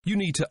You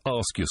need to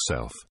ask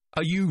yourself,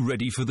 are you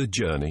ready for the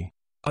journey?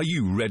 Are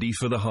you ready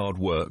for the hard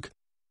work?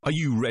 Are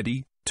you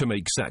ready to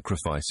make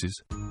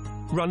sacrifices?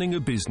 Running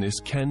a business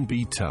can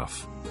be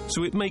tough,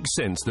 so it makes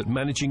sense that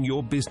managing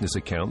your business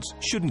accounts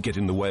shouldn't get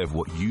in the way of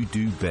what you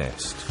do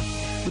best.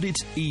 But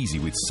it's easy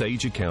with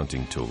Sage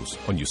accounting tools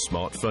on your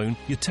smartphone,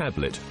 your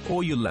tablet,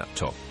 or your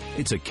laptop.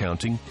 It's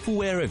accounting for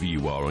wherever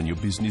you are on your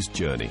business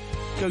journey.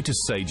 Go to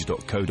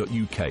sage.co.uk/journey.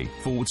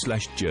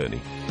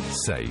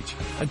 Sage,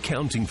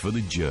 accounting for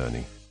the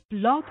journey.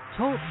 Blog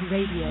Talk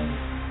Radio.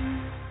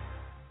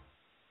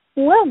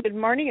 Well, good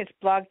morning. It's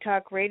Blog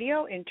Talk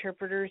Radio,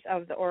 interpreters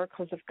of the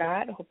oracles of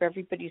God. I hope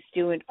everybody's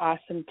doing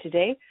awesome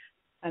today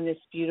on this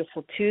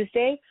beautiful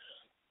Tuesday.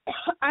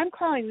 I'm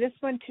calling this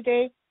one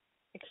today,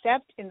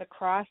 Except in the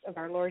Cross of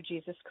our Lord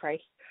Jesus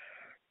Christ.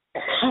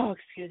 Oh,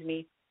 excuse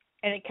me.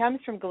 And it comes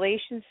from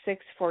Galatians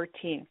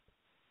 6:14.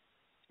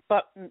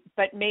 But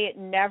may it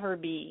never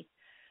be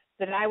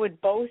that I would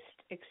boast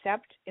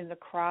except in the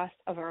cross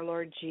of our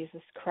Lord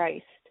Jesus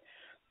Christ,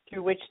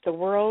 through which the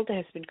world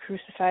has been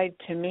crucified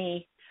to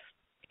me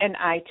and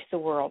I to the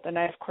world. And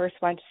I, of course,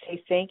 want to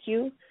say thank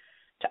you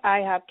to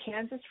IHOP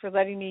Kansas for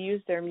letting me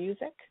use their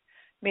music.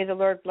 May the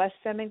Lord bless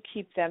them and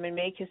keep them and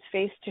make his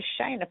face to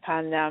shine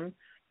upon them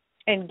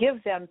and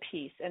give them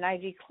peace. And I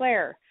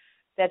declare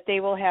that they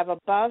will have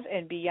above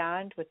and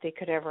beyond what they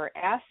could ever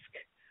ask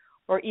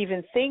or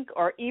even think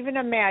or even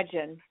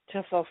imagine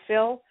to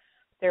fulfill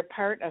their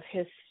part of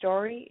his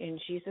story in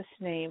Jesus'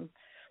 name.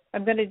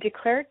 I'm going to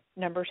declare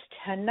Numbers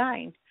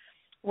 10:9.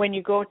 When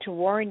you go to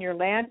war in your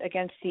land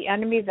against the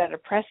enemy that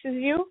oppresses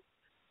you,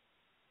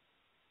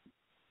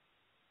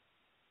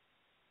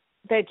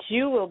 that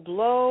you will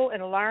blow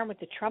an alarm with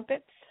the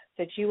trumpets,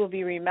 that you will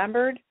be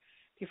remembered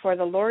before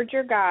the Lord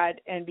your God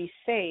and be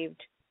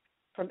saved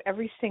from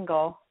every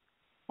single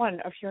one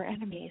of your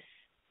enemies.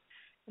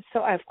 So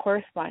I, of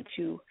course, want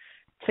to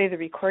play the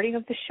recording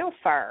of the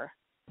shofar.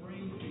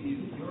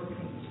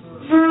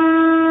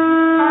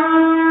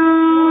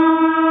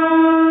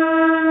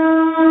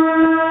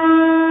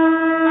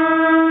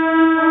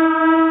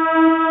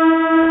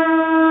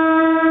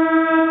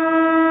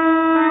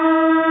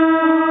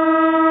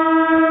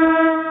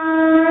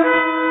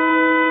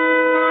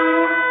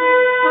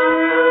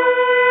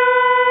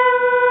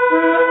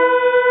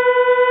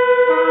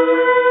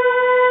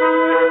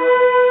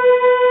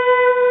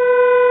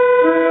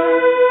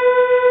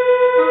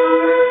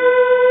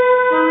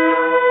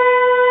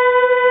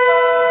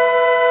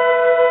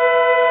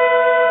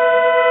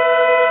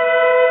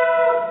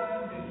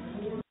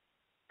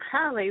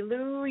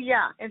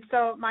 Hallelujah. And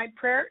so my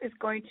prayer is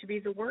going to be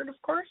the word, of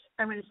course.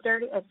 I'm going to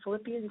start it at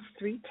Philippians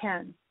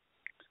 3:10.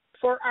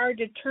 For our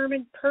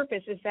determined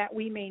purpose is that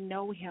we may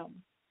know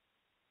him,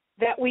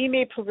 that we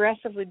may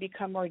progressively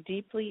become more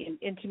deeply and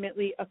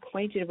intimately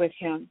acquainted with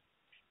him,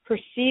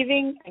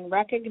 perceiving and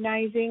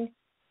recognizing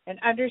and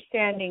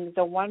understanding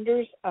the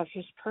wonders of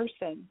his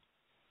person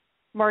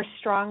more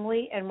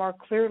strongly and more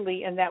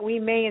clearly, and that we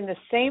may in the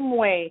same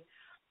way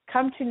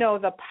come to know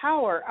the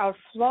power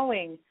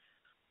outflowing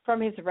from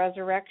his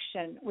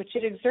resurrection, which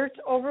it exerts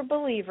over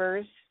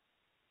believers,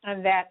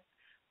 and that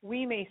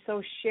we may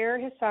so share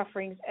his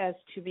sufferings as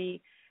to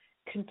be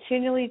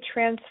continually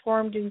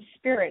transformed in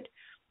spirit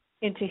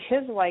into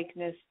his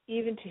likeness,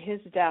 even to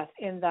his death,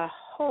 in the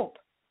hope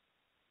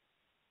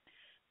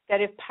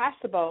that if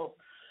possible,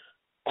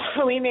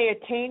 we may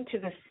attain to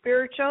the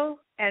spiritual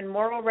and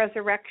moral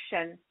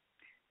resurrection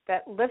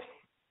that lifts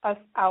us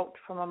out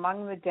from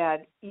among the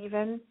dead,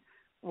 even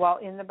while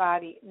in the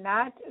body.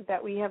 Not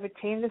that we have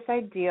attained this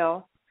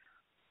ideal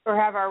or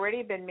have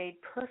already been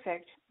made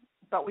perfect,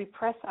 but we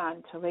press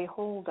on to lay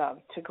hold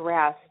of, to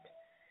grasp,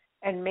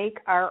 and make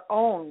our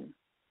own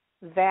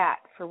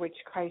that for which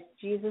Christ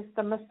Jesus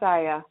the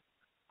Messiah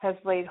has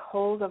laid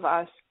hold of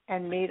us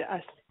and made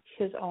us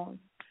his own.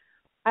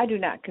 I do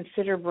not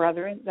consider,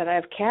 brethren, that I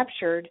have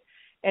captured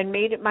and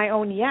made it my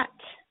own yet.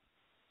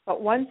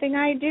 But one thing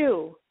I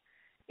do,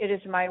 it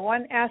is my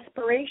one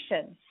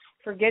aspiration,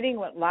 forgetting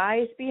what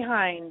lies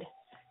behind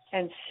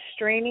and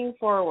straining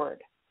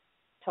forward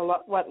to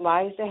what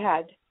lies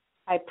ahead.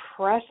 I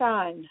pressed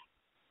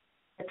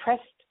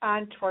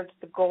on towards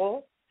the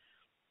goal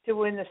to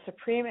win the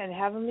supreme and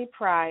heavenly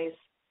prize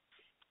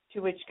to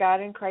which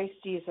God in Christ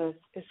Jesus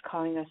is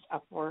calling us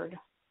upward.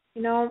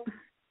 You know,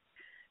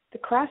 the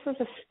cross was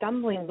a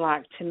stumbling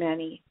block to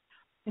many,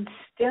 and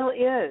still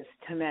is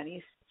to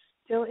many,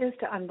 still is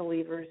to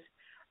unbelievers,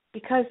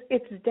 because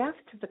it's death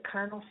to the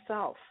carnal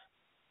self,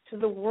 to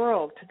the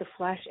world, to the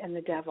flesh and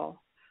the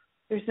devil.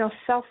 There's no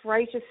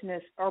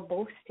self-righteousness or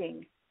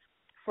boasting,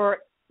 for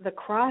the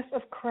cross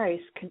of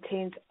Christ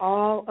contains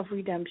all of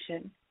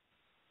redemption.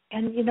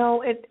 And, you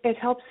know, it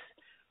helps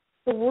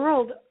the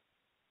world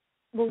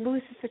will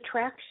lose its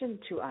attraction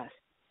to us.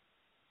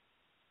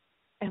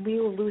 And we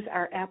will lose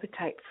our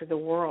appetite for the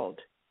world.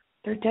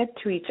 They're dead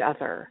to each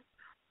other.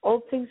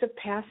 Old things have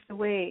passed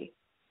away.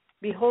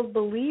 Behold,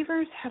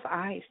 believers have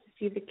eyes to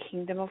see the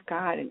kingdom of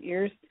God and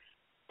ears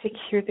to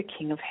hear the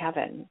King of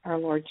heaven, our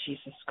Lord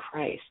Jesus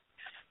Christ.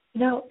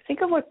 You know,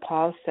 think of what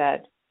Paul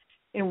said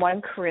in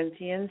 1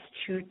 Corinthians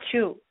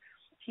 2:2.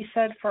 He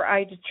said, "For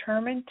I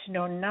determined to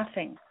know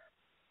nothing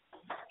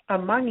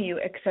among you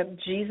except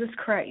Jesus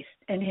Christ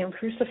and Him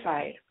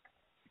crucified."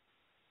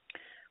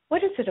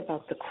 What is it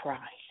about the cross?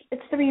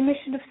 It's the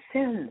remission of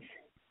sins.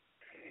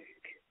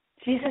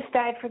 Jesus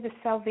died for the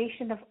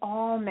salvation of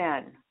all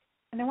men.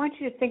 And I want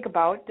you to think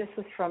about, this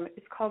was from,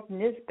 it's called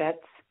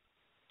Nisbet's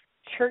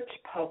Church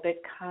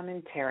Pulpit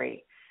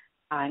Commentary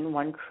on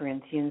 1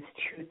 Corinthians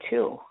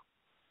 2:2.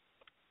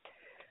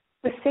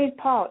 With St.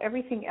 Paul,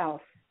 everything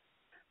else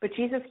but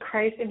Jesus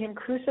Christ and Him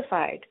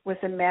crucified was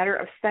a matter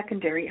of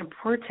secondary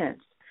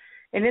importance.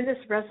 And in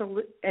this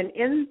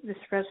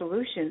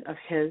resolution of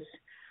his,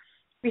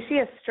 we see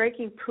a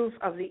striking proof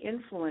of the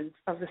influence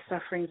of the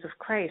sufferings of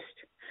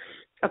Christ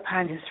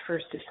upon His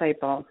first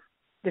disciples.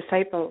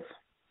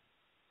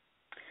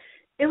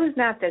 It was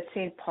not that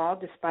St. Paul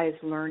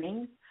despised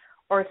learning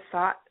or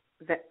thought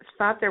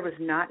there was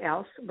naught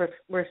else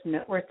worth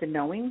the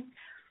knowing.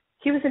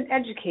 He was an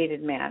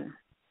educated man,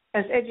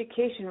 as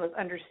education was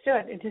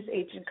understood in his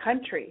ancient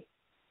country.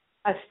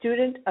 A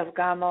student of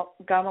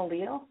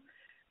Gamaliel,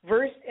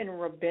 versed in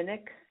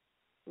rabbinic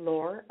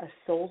lore, a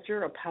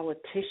soldier, a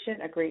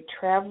politician, a great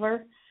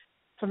traveler,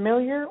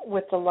 familiar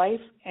with the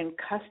life and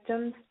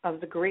customs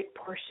of the great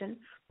portion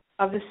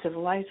of the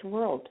civilized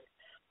world,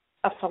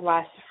 a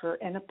philosopher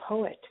and a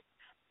poet.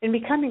 In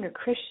becoming a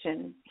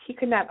Christian, he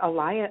could not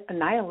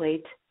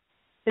annihilate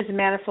his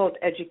manifold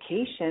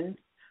education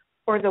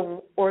or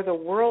the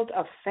world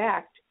of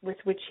fact with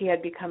which he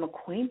had become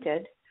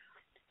acquainted.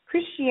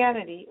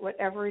 Christianity,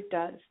 whatever it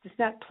does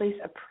not place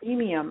a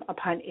premium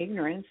upon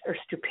ignorance or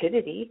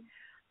stupidity,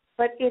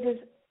 but it is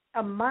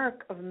a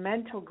mark of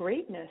mental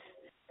greatness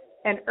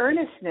and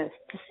earnestness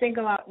to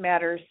single out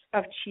matters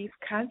of chief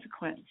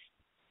consequence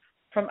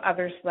from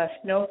others less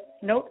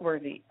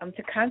noteworthy,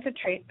 to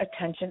concentrate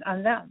attention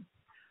on them.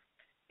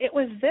 It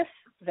was this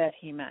that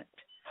he meant.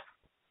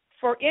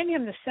 For in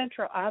him the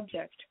central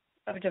object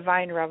of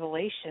divine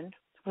revelation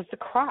was the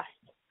cross,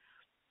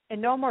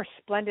 and no more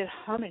splendid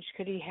homage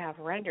could he have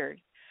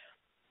rendered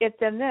it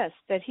than this,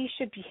 that he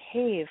should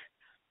behave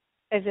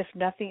as if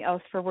nothing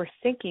else were worth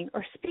thinking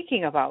or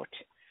speaking about.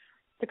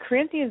 The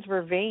Corinthians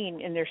were vain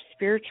in their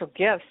spiritual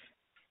gifts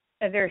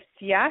and their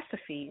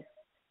theosophies,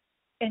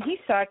 and he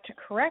sought to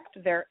correct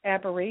their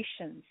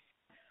aberrations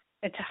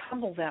and to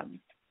humble them.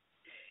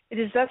 It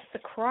is thus the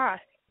cross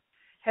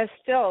has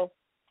still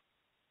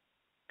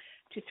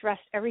to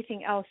thrust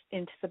everything else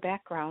into the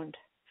background.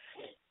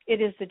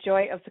 It is the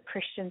joy of the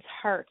Christian's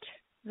heart,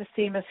 the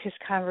theme of his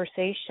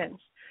conversations,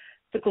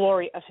 the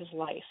glory of his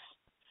life.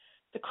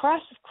 The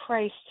cross of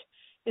Christ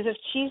is of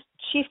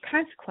chief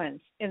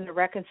consequence in the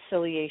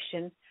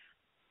reconciliation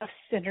of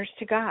sinners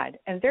to God,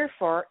 and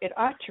therefore it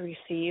ought to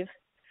receive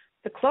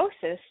the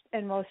closest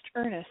and most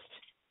earnest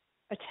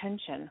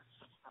attention.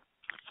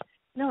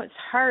 It's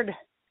hard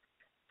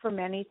for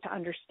many to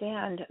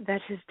understand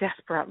that his death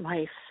brought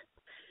life.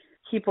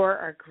 He bore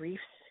our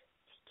griefs,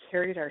 he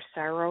carried our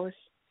sorrows.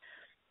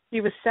 He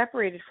was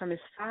separated from his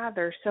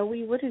Father so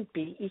we wouldn't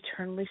be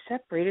eternally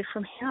separated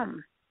from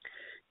him.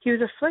 He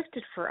was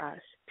afflicted for us,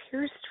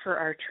 pierced for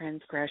our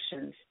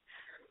transgressions,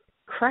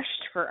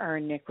 crushed for our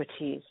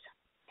iniquities.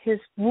 His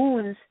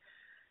wounds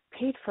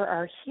paid for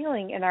our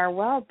healing, and our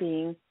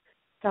well-being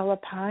fell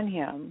upon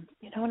him.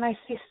 When I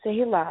say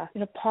Selah,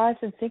 pause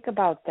and think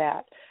about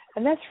that.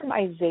 And that's from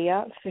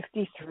Isaiah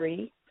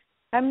 53.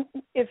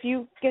 If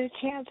you get a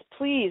chance,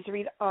 please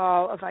read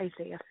all of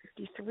Isaiah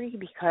 53,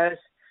 because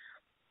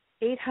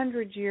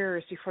 800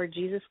 years before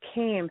Jesus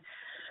came,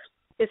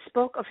 it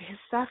spoke of his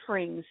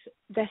sufferings,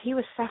 that he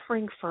was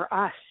suffering for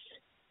us.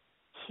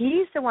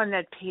 He's the one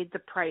that paid the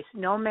price.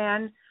 No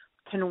man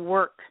can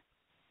work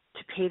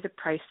to pay the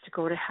price to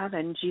go to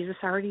heaven. Jesus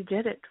already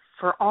did it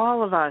for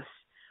all of us,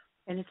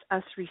 and it's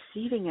us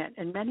receiving it.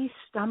 And many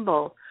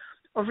stumble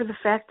over the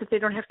fact that they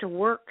don't have to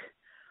work,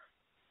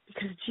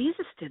 because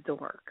Jesus did the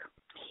work.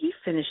 He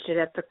finished it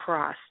at the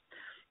cross.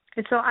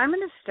 And so I'm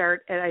going to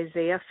start at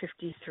Isaiah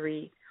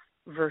 53,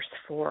 verse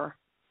 4.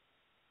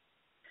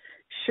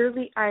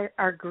 Surely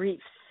our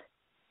griefs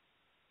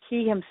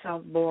he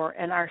himself bore,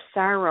 and our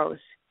sorrows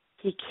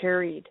he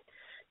carried.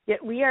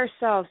 Yet we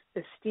ourselves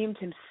esteemed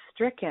him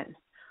stricken,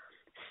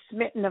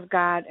 smitten of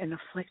God, and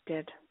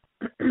afflicted.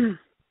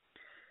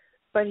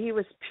 But he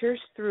was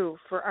pierced through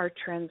for our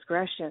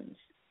transgressions.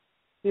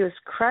 He was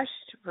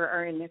crushed for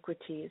our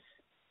iniquities.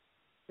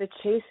 The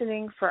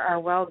chastening for our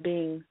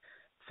well-being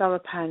fell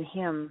upon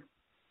him,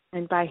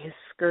 and by his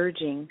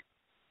scourging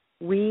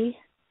we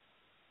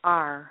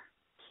are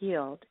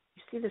healed.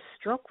 You see, the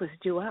stroke was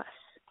due us.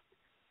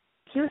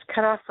 He was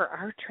cut off for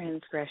our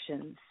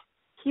transgressions.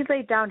 He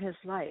laid down his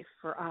life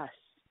for us.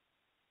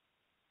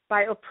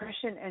 By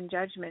oppression and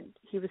judgment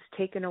he was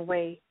taken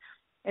away.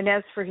 And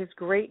as for his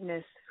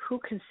greatness, who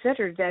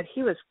considered that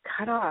he was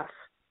cut off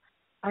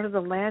out of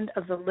the land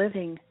of the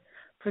living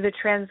for the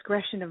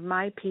transgression of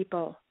my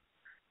people,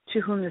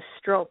 to whom the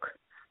stroke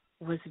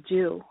was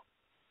due?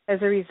 As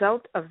a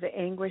result of the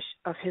anguish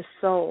of his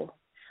soul,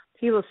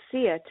 he will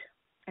see it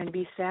and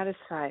be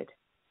satisfied.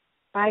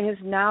 By his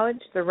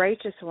knowledge, the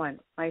righteous one,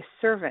 my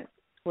servant,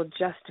 will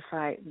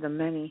justify the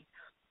many,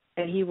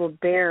 and he will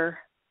bear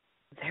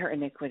their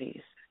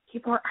iniquities. He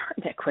bore our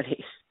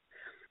iniquities.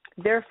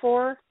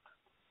 Therefore,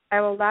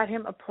 I will allot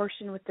him a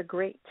portion with the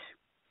great,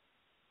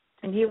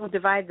 and he will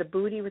divide the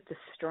booty with the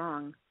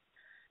strong,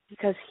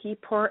 because he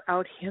poured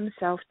out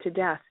himself to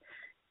death.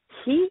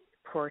 He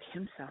poured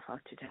himself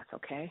out to death,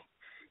 okay?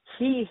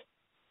 He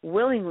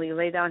willingly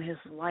laid down his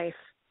life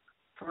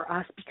for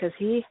us because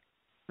he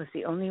was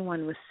the only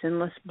one with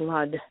sinless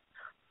blood,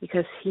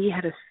 because he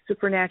had a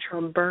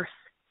supernatural birth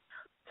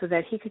so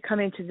that he could come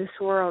into this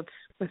world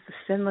with the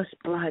sinless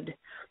blood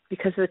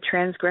because of the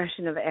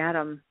transgression of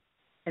Adam,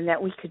 and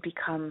that we could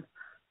become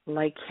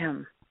like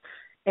him.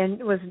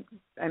 And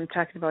I'm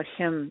talking about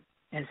him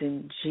as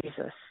in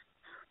Jesus,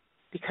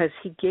 because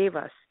he gave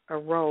us a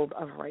robe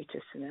of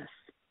righteousness.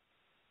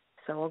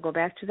 So we'll go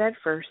back to that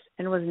verse.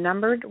 And was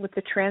numbered with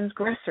the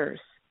transgressors,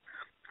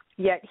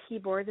 yet he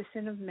bore the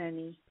sin of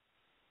many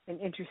and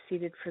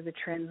interceded for the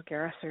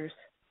transgressors.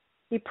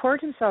 He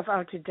poured himself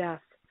out to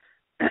death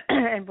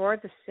and bore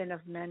the sin of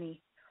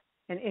many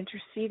and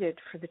interceded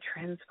for the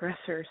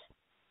transgressors.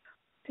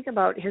 Think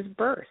about his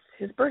birth.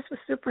 His birth was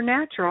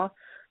supernatural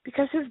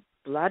because his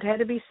blood had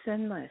to be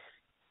sinless.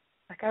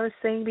 Like I was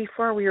saying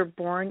before, we were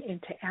born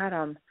into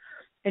Adam,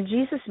 and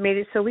Jesus made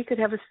it so we could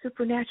have a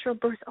supernatural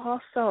birth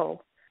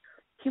also.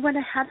 He went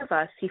ahead of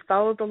us. He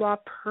followed the law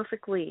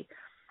perfectly.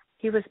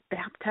 He was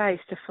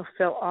baptized to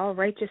fulfill all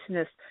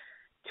righteousness,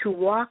 to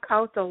walk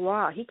out the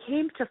law. He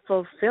came to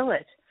fulfill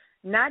it,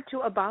 not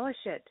to abolish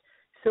it,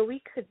 so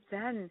we could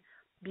then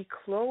be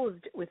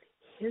clothed with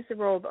his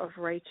robe of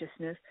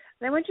righteousness.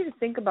 And I want you to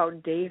think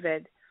about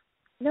David.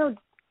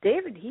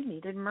 David, he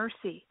needed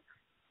mercy,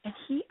 and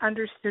he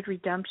understood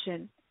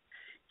redemption.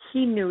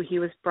 He knew he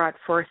was brought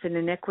forth in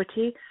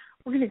iniquity.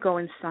 We're going to go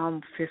in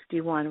Psalm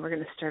 51. We're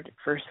going to start at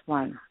verse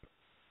 1.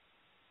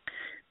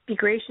 Be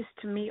gracious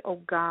to me,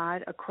 O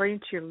God, according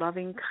to your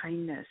loving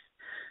kindness,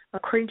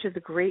 according to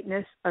the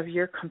greatness of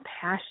your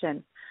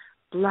compassion.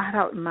 Blot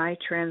out my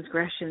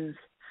transgressions.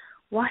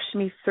 Wash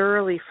me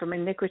thoroughly from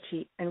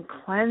iniquity and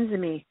cleanse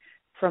me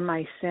from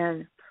my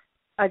sin.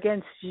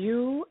 Against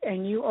you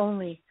and you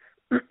only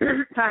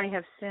I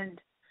have sinned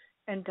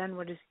and done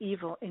what is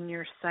evil in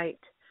your sight,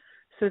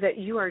 so that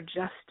you are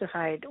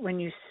justified when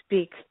you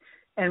speak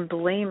and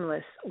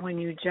blameless when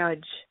you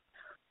judge.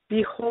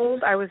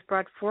 Behold, I was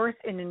brought forth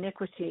in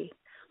iniquity,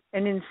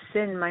 and in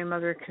sin my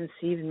mother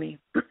conceived me.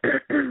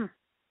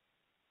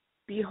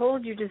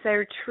 Behold, you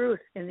desire truth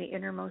in the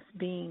innermost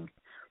being,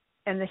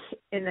 and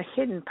in the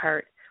hidden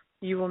part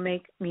you will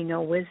make me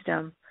know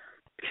wisdom.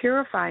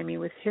 Purify me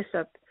with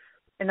hyssop,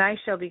 and I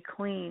shall be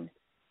clean.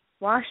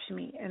 Wash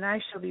me, and I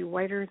shall be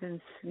whiter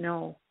than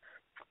snow.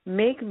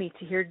 Make me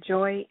to hear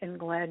joy and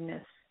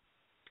gladness.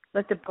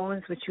 Let the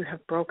bones which you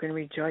have broken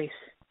rejoice.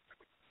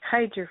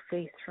 Hide your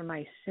face from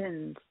my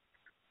sins,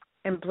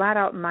 and blot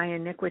out my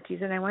iniquities.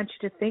 And I want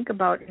you to think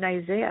about in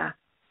Isaiah,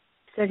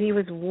 it said he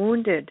was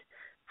wounded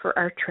for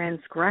our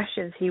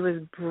transgressions. He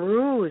was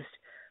bruised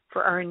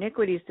for our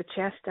iniquities. The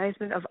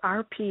chastisement of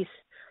our peace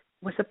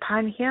was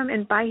upon him,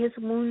 and by his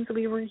wounds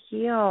we were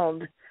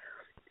healed.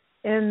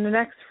 In the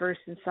next verse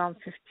in Psalm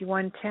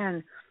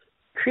 51:10,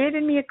 create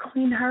in me a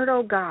clean heart,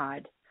 O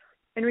God,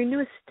 and renew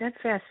a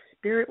steadfast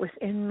spirit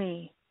within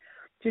me.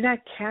 Do not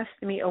cast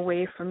me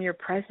away from your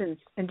presence,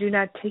 and do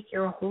not take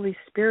your Holy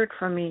Spirit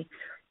from me.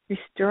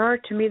 Restore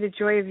to me the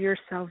joy of your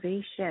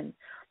salvation,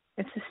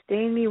 and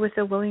sustain me with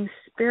a willing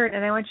spirit.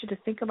 And I want you to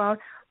think about,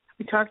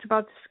 we talked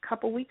about this a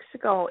couple weeks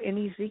ago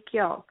in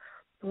Ezekiel.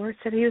 The Lord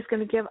said he was going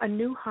to give a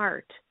new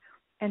heart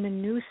and a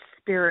new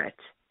spirit.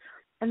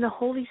 And the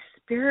Holy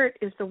Spirit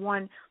is the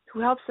one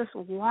who helps us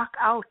walk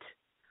out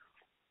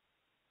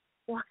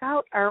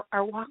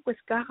our walk with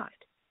God.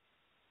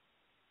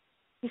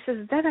 He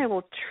says, then I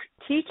will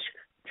teach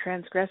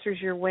transgressors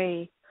your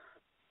ways,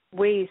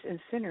 and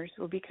sinners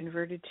will be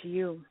converted to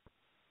you.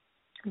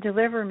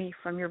 Deliver me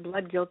from your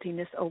blood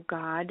guiltiness, O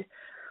God,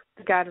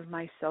 the God of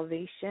my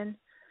salvation.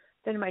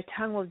 Then my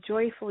tongue will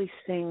joyfully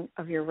sing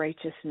of your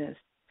righteousness.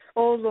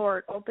 O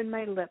Lord, open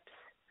my lips,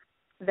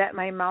 that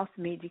my mouth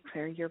may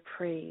declare your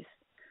praise.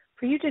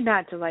 For you did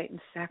not delight in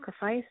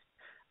sacrifice,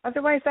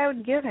 otherwise I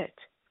would give it.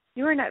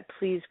 You are not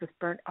pleased with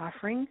burnt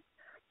offering.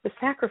 The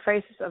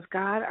sacrifices of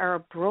God are a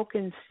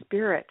broken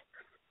spirit,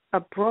 a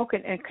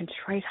broken and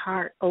contrite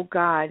heart, O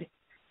God,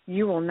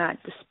 you will not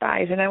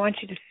despise. And I want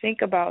you to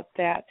think about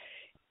that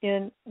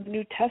in the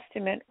New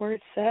Testament, where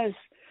it says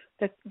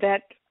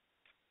that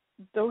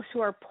those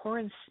who are poor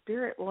in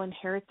spirit will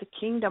inherit the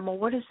kingdom. Well,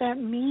 what does that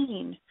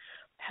mean?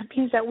 That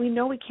means that we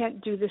know we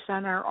can't do this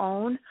on our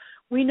own.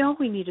 We know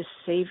we need a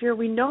Savior.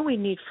 We know we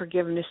need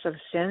forgiveness of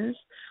sins.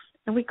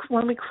 And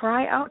when we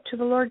cry out to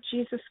the Lord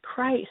Jesus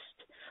Christ,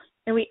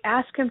 and we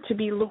ask him to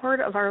be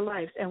Lord of our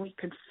lives, and we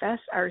confess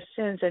our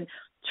sins and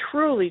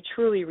truly,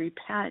 truly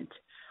repent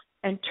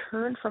and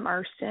turn from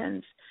our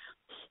sins,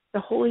 the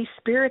Holy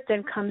Spirit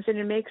then comes in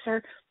and makes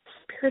our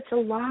spirits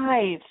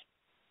alive.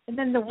 And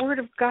then the Word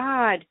of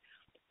God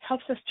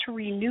helps us to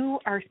renew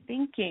our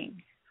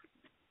thinking.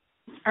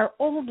 our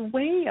old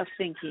way of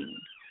thinking.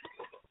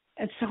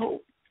 And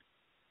so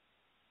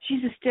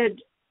Jesus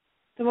did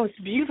the most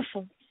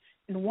beautiful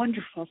and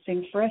wonderful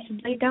thing for us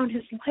and laid down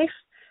his life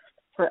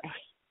for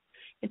us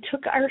and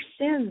took our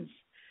sins,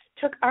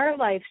 took our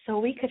life so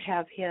we could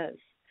have his.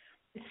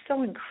 It's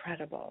so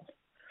incredible.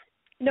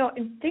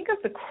 And think of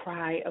the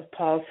cry of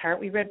Paul's heart.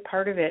 We read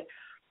part of it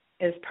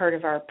as part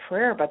of our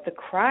prayer, but the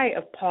cry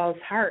of Paul's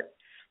heart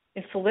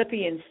in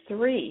Philippians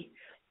 3,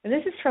 and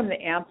this is from the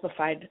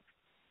Amplified,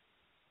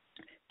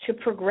 to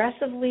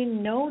progressively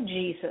know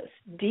Jesus,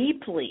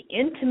 deeply,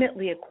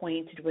 intimately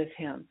acquainted with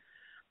him.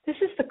 This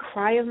is the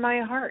cry of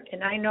my heart,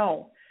 and I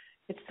know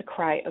it's the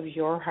cry of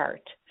your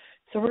heart.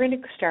 So we're going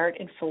to start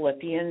in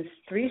Philippians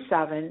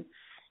 3:7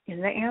 in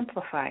the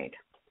Amplified.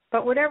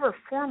 But whatever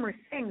former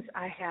things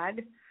I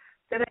had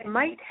that I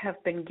might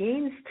have been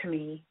gains to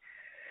me,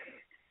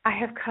 I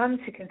have come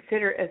to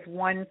consider as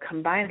one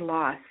combined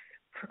loss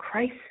for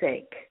Christ's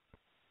sake.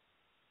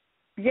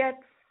 Yet,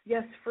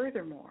 yes,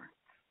 furthermore,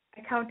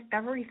 I count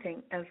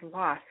everything as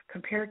loss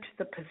compared to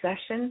the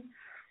possession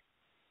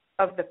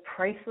of the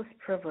priceless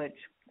privilege,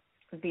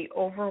 the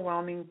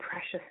overwhelming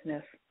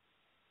preciousness,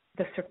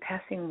 the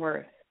surpassing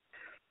worth,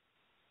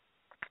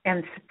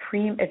 and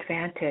supreme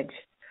advantage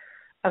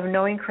of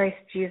knowing Christ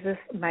Jesus,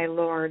 my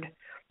Lord,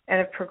 and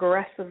of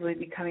progressively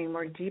becoming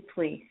more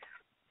deeply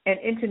and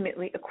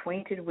intimately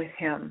acquainted with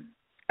him,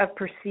 of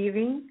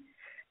perceiving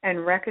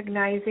and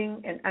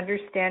recognizing and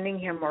understanding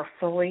him more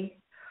fully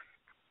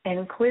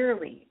and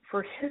clearly.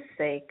 For his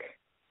sake,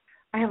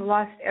 I have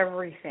lost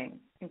everything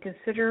and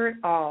consider it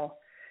all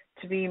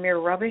to be mere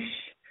rubbish,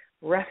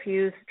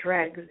 refuse,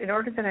 dregs, in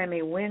order that I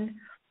may win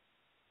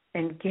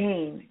and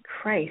gain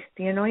Christ,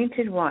 the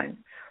Anointed One,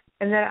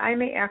 and that I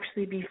may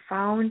actually be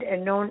found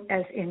and known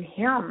as in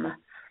him,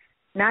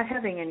 not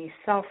having any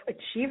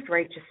self-achieved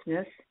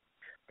righteousness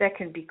that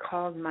can be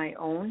called my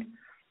own,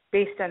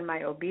 based on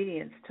my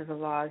obedience to the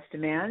law's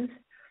demands,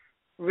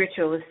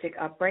 ritualistic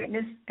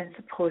uprightness, and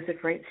supposed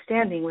right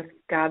standing with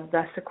God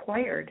thus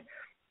acquired,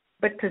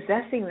 but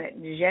possessing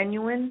that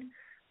genuine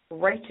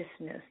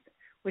righteousness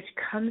which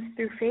comes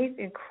through faith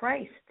in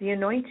Christ, the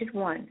Anointed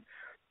One,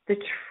 the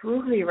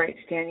truly right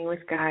standing with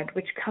God,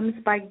 which comes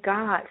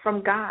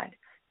from God,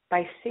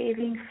 by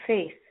saving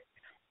faith.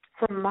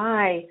 For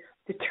my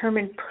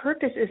determined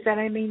purpose is that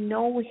I may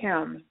know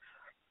him,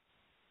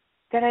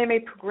 that I may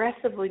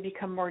progressively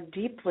become more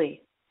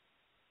deeply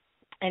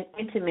and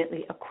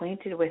intimately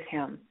acquainted with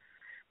him,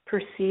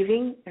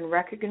 perceiving and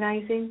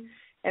recognizing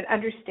and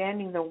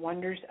understanding the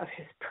wonders of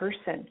his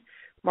person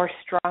more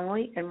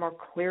strongly and more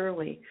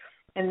clearly,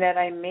 and that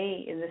I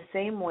may in the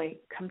same way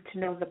come to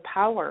know the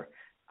power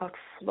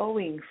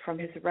outflowing from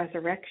his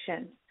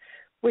resurrection,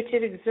 which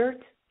it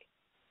exerts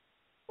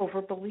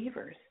over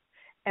believers,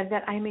 and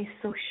that I may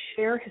so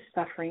share his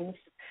sufferings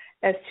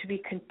as to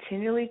be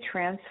continually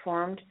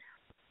transformed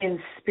in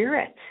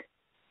spirit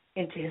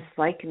into his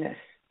likeness,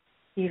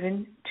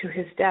 even to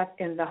his death,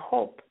 in the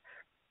hope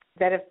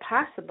that if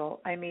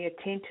possible I may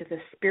attain to the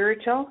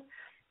spiritual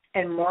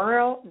and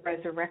moral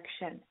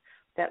resurrection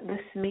that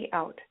lifts me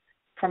out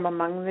from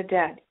among the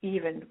dead,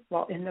 even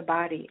while in the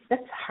body.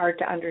 That's hard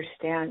to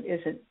understand,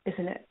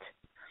 isn't it?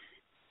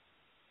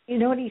 You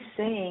know what he's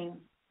saying?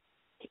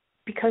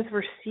 Because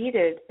we're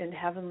seated in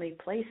heavenly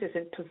places,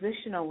 and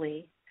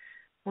positionally,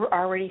 we're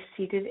already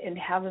seated in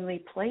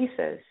heavenly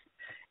places.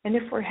 And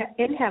if we're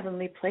in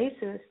heavenly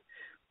places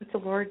with the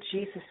Lord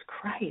Jesus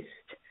Christ,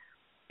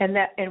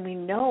 and we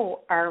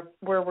know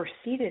where we're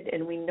seated,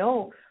 and we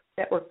know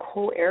that we're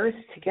co-heirs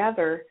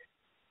together,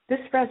 this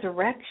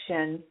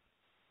resurrection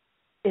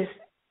is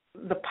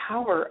the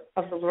power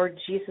of the Lord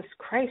Jesus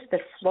Christ that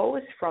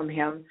flows from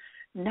him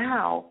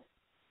now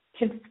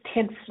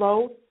can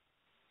flow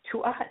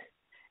to us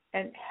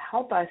and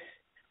help us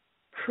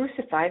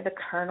crucify the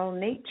carnal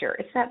nature.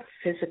 It's not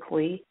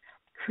physically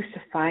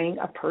crucifying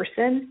a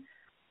person.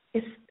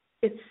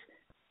 It's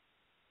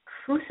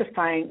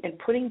crucifying and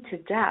putting to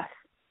death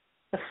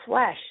the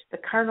flesh, the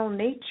carnal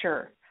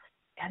nature,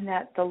 and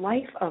that the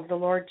life of the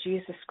Lord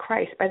Jesus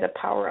Christ, by the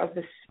power of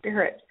the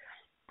Spirit,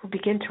 will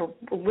begin to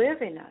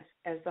live in us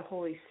as the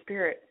Holy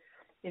Spirit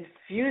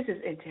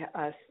infuses into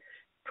us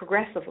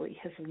progressively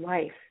his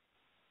life.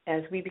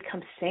 As we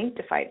become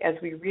sanctified, as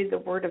we read the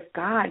Word of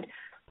God,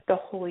 the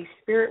Holy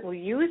Spirit will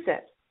use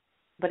it,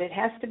 but it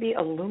has to be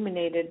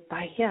illuminated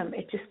by him.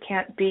 It just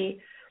can't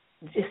be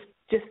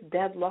just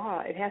dead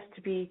law. It has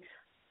to be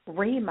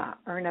rhema,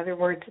 or in other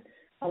words,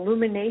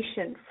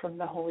 illumination from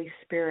the Holy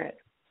Spirit.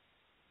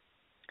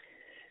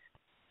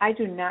 I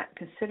do not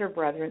consider,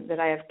 brethren, that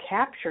I have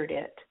captured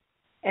it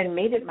and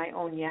made it my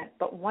own yet,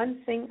 but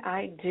one thing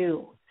I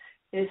do.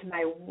 It is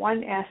my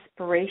one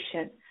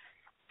aspiration,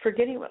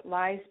 forgetting what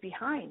lies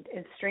behind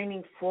and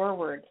straining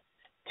forward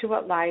to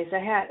what lies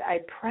ahead. I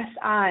press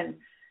on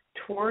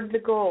toward the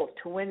goal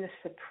to win the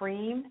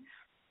supreme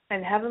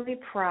and heavenly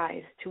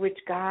prize to which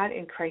God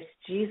in Christ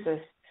Jesus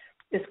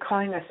is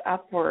calling us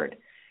upward.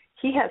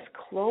 He has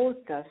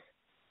clothed us.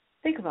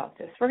 Think about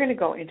this. We're going to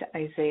go into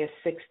Isaiah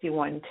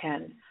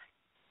 61:10.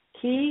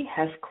 He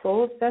has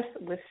clothed us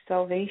with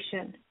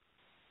salvation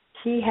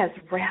He has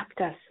wrapped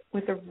us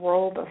with a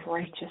robe of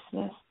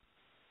righteousness.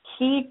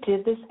 He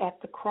did this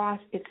at the cross.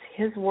 It's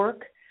his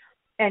work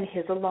and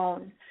his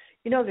alone.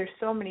 You know, there's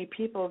so many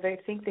people, they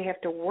think they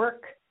have to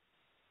work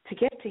to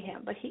get to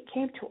him, but he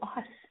came to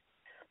us.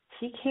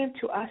 He came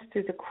to us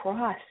through the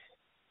cross.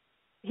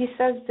 He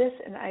says this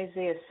in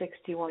Isaiah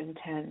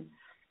 61:10,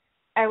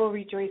 I will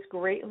rejoice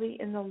greatly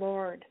in the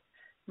Lord.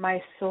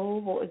 My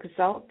soul will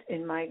exult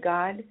in my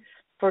God,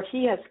 for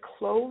he has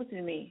clothed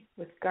me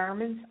with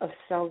garments of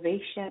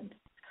salvation.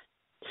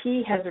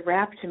 He has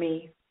wrapped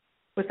me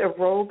with a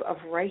robe of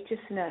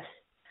righteousness,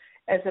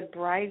 as a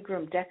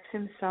bridegroom decks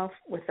himself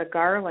with a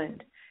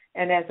garland,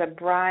 and as a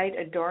bride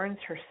adorns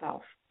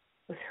herself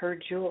with her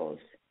jewels.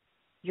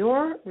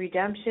 Your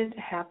redemption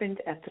happened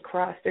at the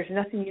cross. There's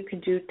nothing you can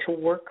do to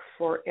work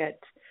for it.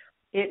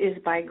 It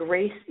is by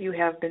grace you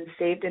have been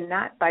saved, and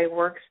not by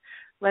works,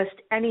 lest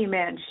any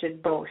man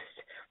should boast.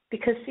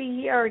 Because,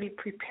 see, he already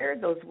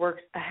prepared those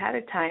works ahead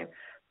of time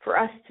for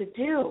us to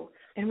do.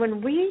 And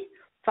when we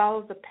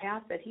follow the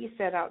path that he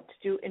set out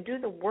to do and do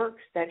the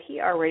works that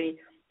he already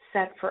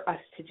set for us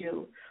to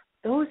do,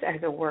 those are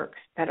the works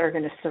that are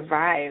going to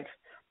survive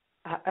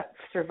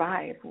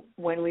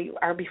when we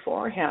are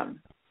before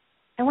him.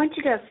 I want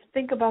you to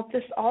think about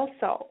this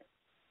also.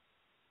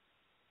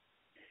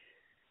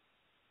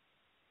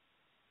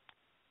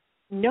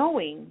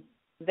 Knowing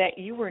that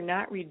you were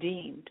not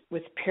redeemed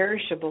with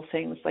perishable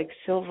things like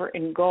silver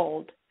and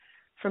gold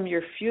from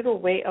your futile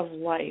way of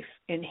life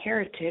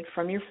inherited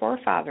from your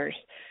forefathers.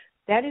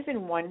 That is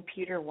in 1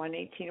 Peter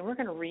 1:18. We're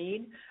going to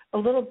read a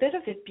little bit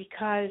of it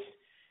because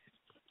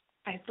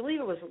I believe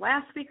it was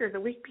last week or the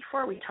week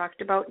before we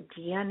talked about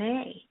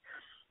DNA.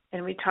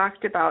 And we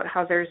talked about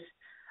how there's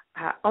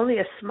only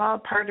a small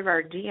part of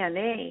our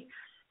DNA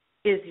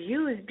is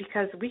used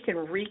because we can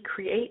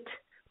recreate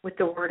with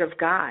the Word of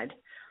God.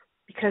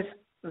 Because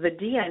the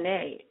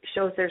DNA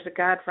shows there's a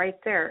God right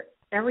there.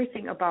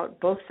 Everything about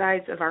both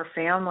sides of our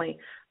family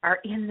are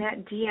in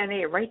that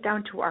DNA, right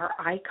down to our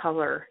eye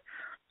color.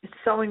 It's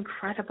so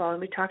incredible. And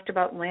we talked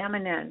about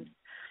laminin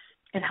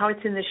and how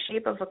it's in the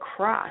shape of a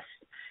cross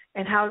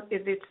and how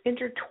it's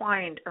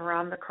intertwined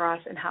around the cross,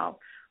 and how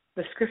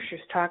the scriptures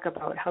talk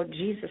about how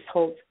Jesus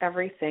holds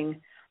everything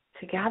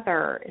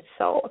together. It's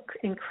so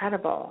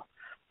incredible.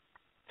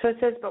 So it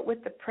says, but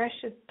with the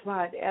precious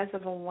blood as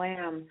of a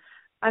lamb,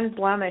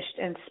 unblemished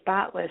and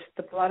spotless,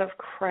 the blood of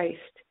Christ.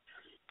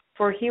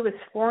 For he was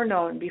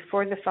foreknown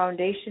before the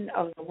foundation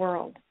of the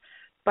world,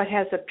 but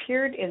has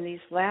appeared in these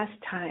last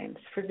times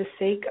for the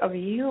sake of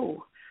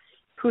you,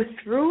 who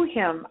through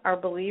him are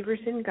believers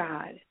in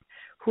God,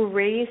 who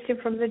raised him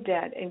from the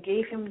dead and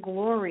gave him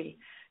glory,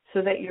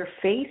 so that your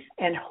faith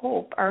and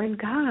hope are in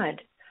God.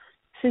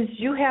 Since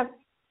you have,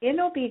 in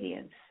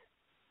obedience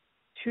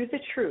to the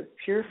truth,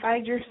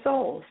 purified your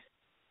souls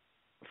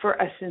for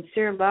a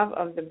sincere love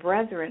of the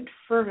brethren,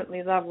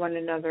 fervently love one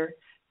another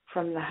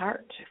from the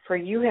heart. For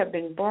you have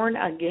been born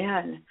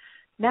again,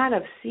 not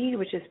of seed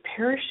which is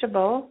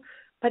perishable,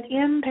 but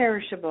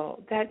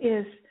imperishable. That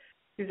is,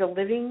 through the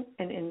living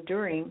and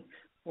enduring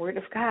Word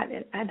of God.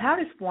 And how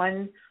does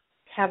one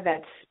have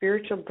that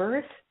spiritual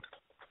birth?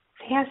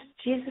 They ask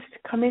Jesus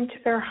to come into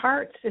their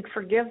hearts and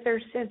forgive their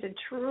sins. And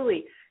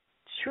truly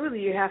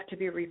you have to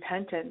be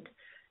repentant.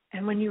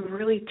 And when you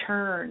really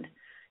turn,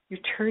 you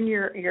turn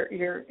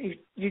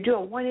you do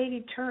a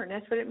 180 turn.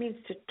 That's what it means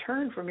to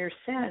turn from your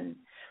sin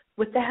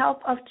with the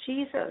help of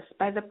Jesus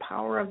by the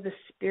power of the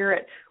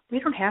Spirit. We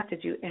don't have to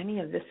do any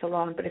of this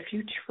alone, but if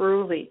you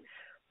truly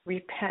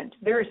repent,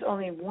 there is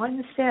only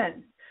one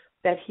sin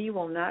that he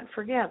will not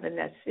forgive, and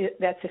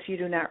that's if you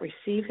do not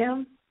receive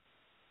him.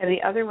 And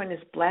the other one is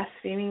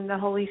blaspheming the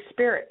Holy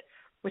Spirit,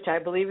 which I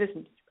believe is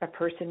a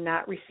person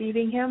not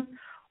receiving him,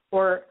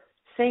 or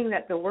saying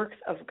that the works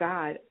of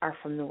God are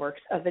from the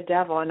works of the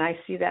devil. And I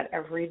see that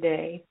every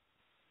day.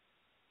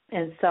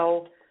 And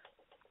so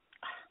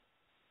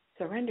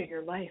surrender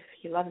your life.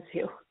 He loves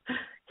you.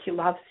 He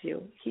loves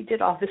you. He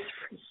did all this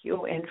for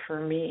you and for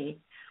me.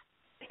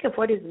 Think of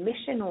what his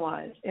mission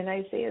was in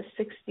Isaiah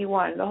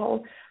 61.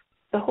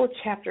 The whole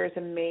chapter is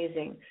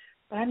amazing.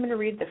 But I'm going to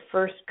read the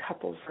first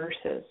couple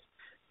verses.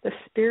 The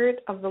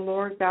Spirit of the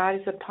Lord God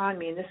is upon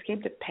me. And this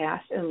came to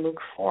pass in Luke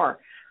 4.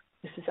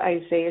 This is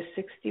Isaiah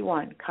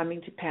 61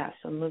 coming to pass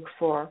in Luke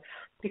 4.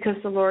 Because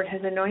the Lord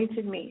has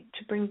anointed me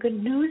to bring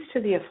good news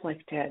to the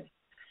afflicted.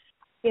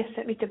 He has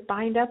sent me to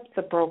bind up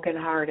the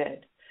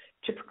brokenhearted,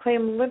 to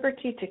proclaim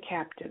liberty to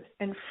captives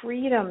and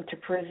freedom to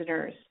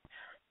prisoners,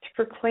 to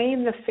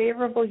proclaim the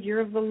favorable year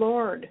of the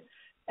Lord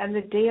and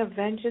the day of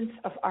vengeance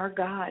of our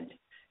God,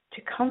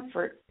 to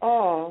comfort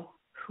all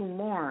who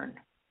mourn,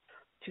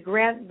 to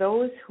grant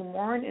those who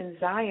mourn in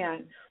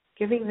Zion,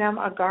 giving them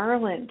a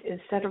garland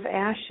instead of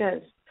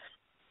ashes,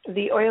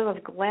 the oil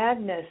of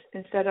gladness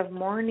instead of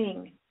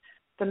mourning,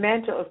 the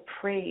mantle of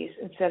praise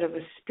instead of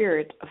a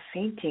spirit of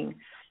fainting.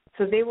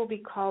 So they will be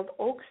called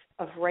oaks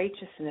of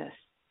righteousness,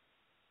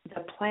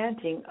 the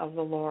planting of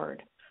the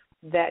Lord,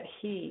 that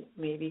he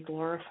may be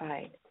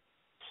glorified.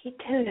 He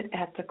did it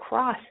at the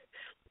cross.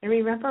 And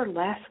remember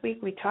last week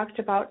we talked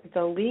about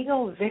the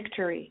legal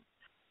victory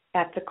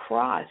at the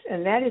cross,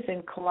 and that is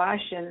in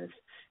Colossians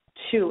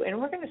 2, and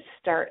we're going to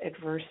start at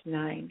verse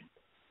 9.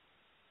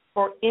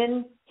 For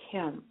in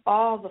him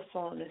all the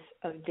fullness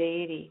of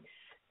deity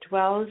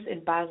dwells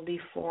in bodily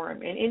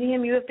form, and in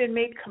him you have been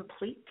made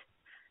complete.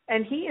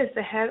 And he is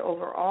the head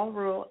over all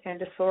rule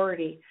and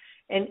authority.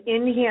 And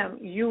in him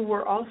you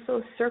were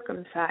also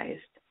circumcised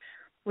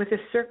with a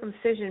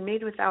circumcision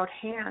made without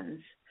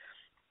hands,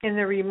 in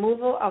the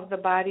removal of the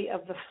body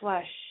of the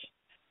flesh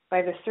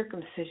by the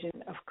circumcision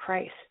of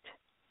Christ,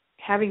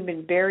 having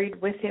been buried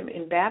with him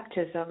in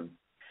baptism,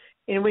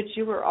 in which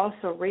you were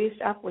also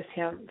raised up with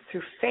him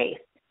through faith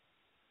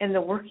in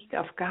the working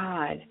of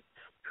God,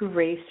 who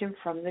raised him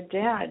from the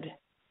dead.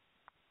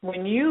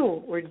 When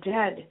you were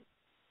dead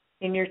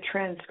in your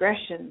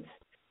transgressions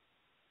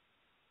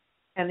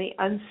and the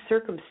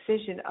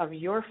uncircumcision of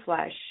your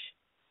flesh,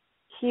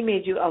 he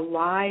made you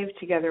alive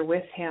together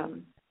with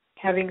him,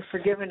 having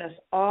forgiven us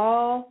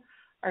all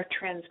our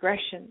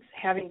transgressions,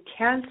 having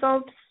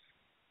canceled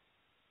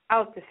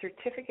out the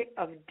certificate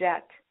of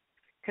debt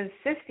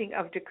consisting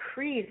of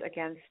decrees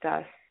against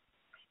us,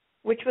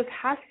 which was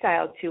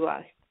hostile to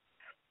us,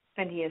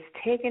 and he has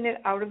taken it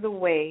out of the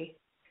way,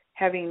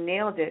 having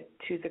nailed it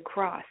to the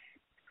cross.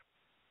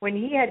 When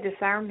he had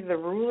disarmed the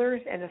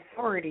rulers and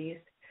authorities,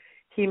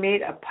 he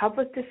made a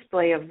public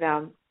display of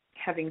them,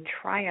 having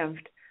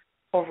triumphed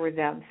over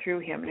them through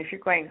him. And if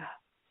you're going,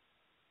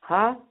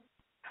 huh?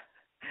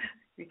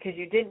 Because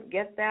you didn't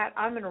get that,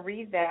 I'm going to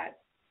read that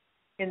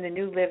in the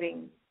New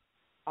Living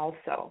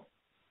also.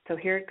 So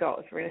here it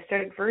goes. We're going to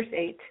start at verse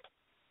 8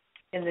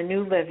 in the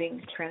New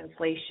Living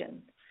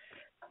Translation.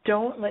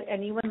 Don't let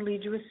anyone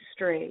lead you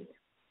astray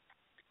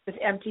with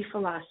empty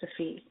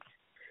philosophy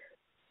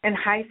and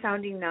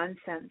high-sounding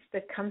nonsense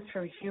that comes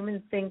from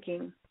human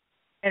thinking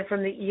and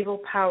from the evil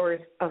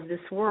powers of this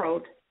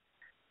world,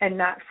 and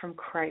not from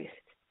Christ.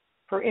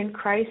 For in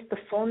Christ the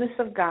fullness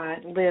of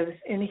God lives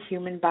in a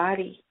human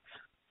body,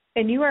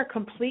 and you are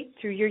complete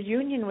through your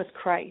union with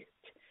Christ.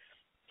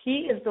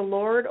 He is the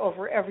Lord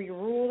over every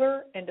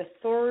ruler and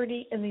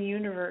authority in the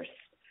universe.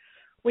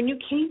 When you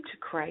came to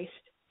Christ,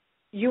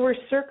 you were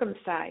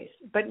circumcised,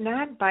 but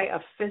not by a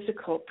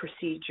physical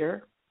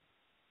procedure.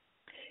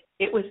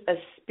 It was a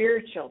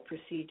spiritual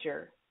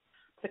procedure,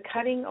 the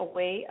cutting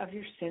away of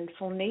your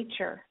sinful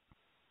nature.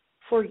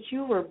 For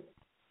you were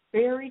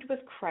buried with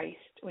Christ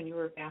when you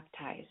were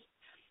baptized,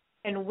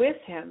 and with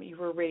him you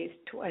were raised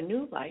to a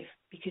new life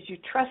because you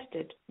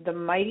trusted the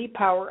mighty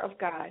power of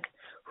God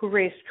who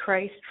raised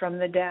Christ from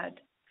the dead.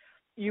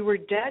 You were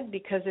dead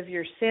because of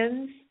your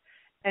sins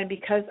and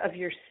because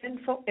your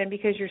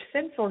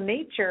sinful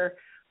nature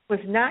was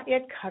not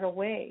yet cut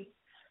away.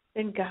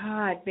 Then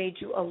God made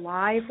you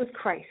alive with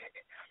Christ.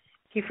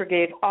 He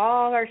forgave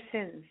all our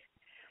sins.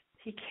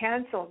 He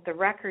canceled the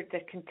record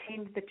that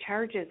contained the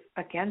charges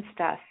against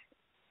us.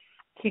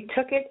 He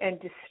took it and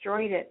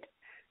destroyed it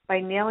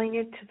by nailing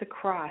it to the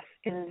cross.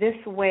 In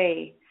this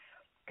way,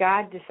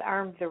 God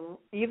disarmed the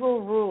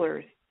evil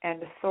rulers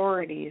and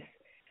authorities.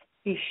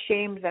 He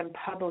shamed them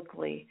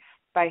publicly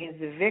by his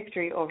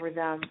victory over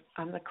them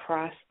on the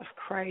cross of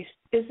Christ.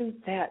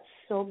 Isn't that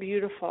so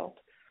beautiful?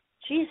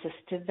 Jesus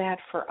did that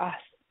for us.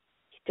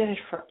 He did it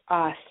for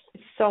us.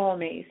 It's so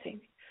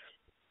amazing.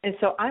 And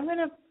so I'm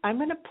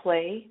gonna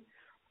play.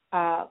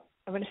 I'm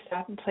going to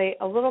stop and play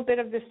a little bit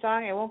of this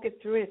song. I won't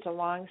get through it. It's a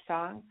long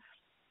song.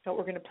 So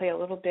we're going to play a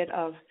little bit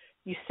of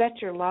You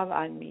Set Your Love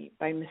on Me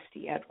by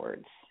Misty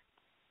Edwards.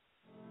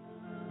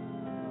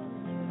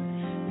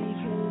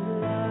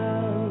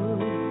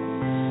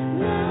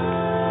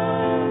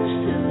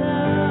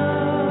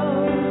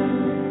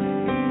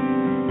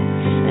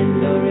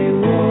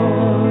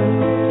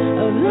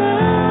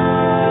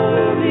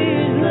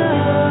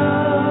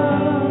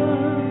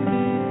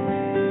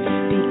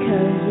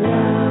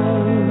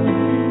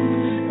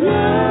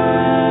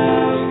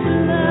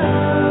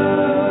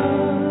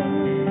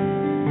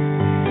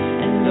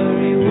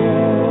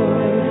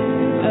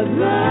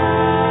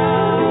 Love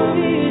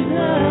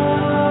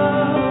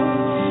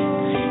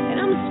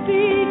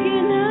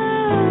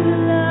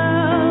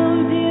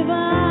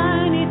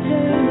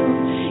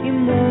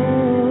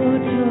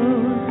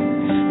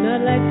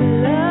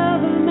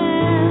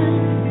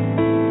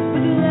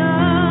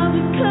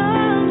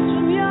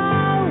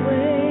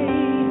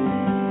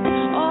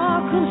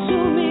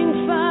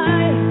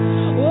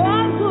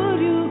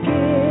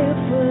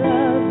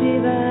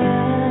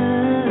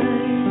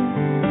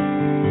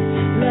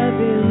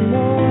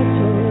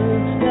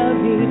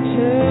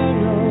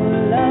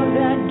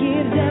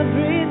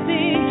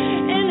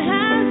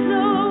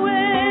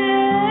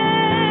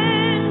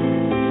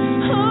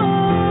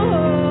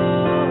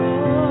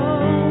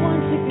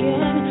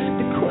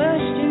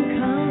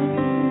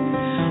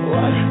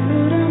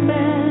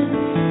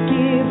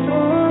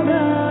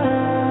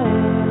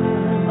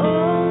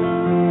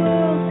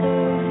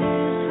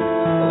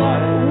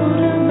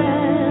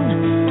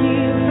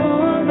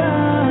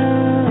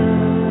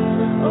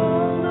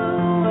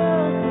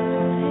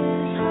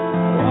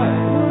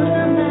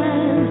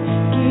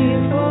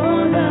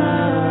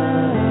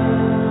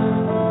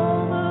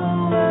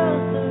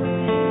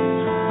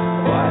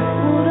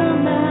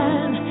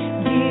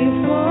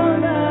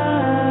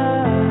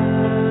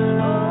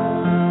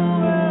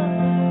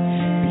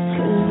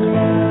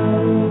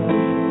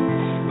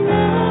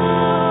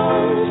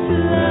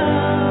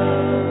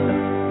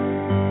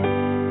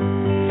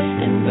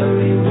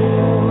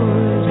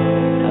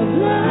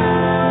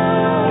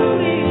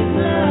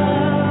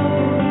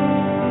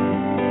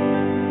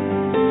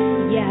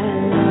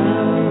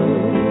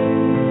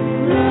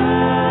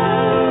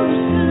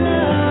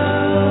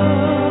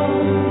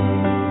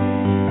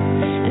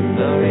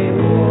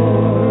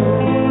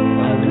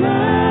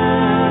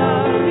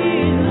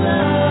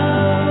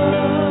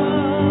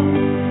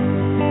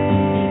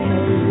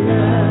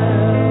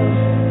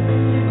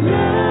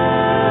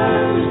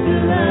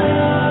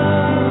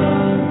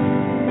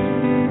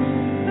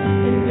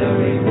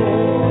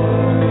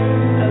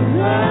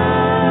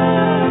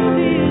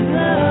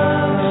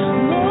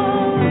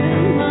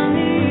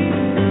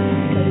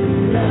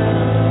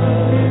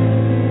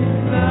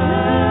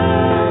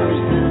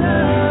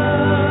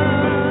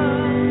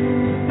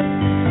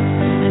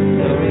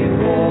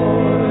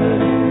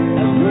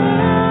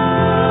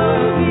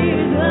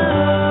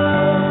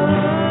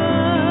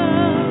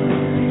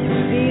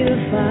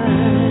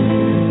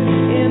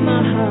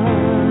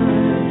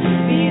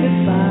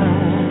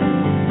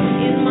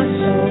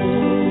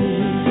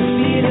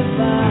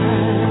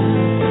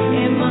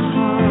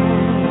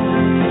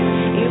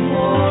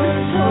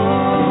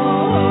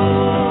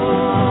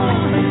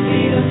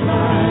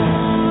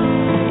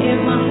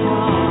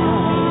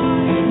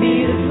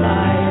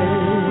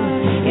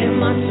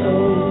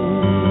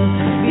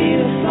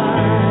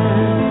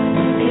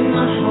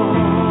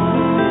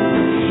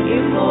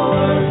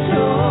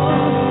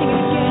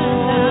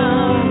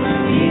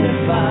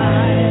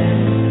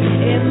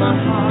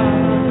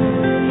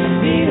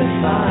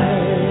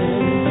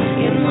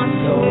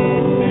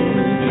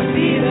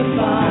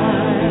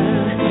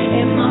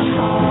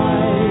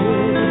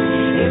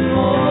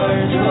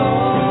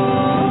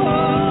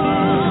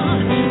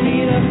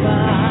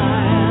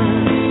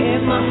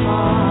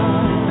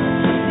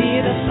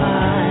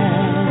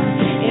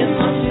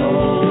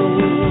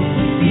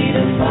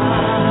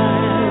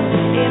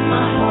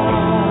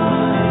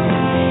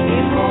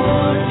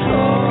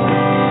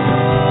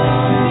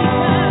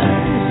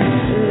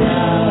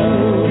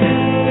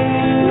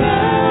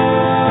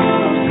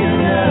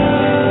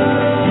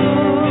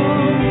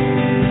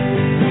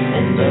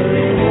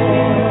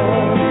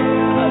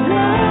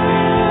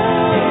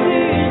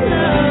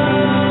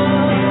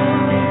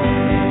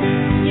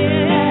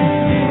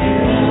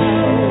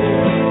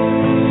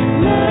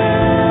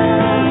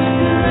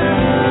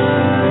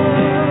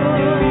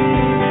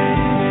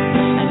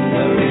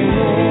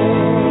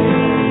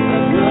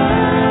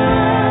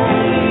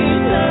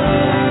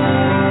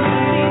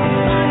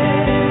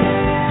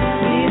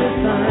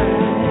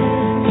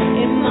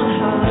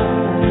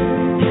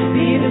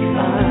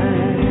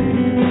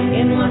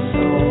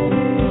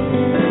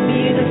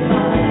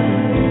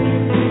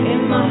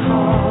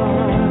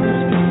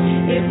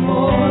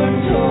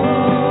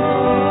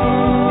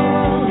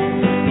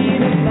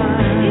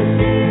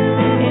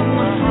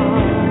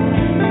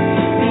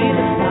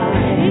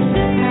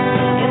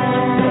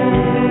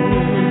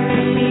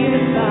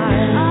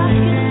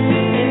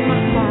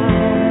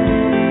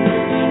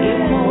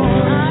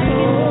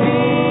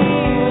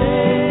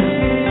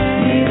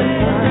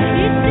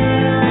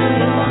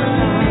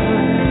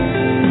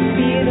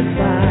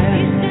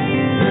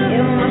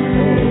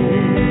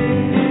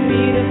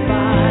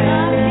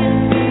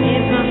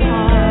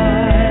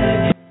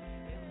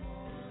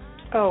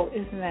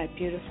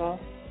beautiful?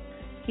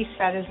 He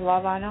set his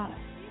love on us.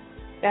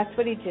 That's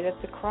what he did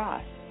at the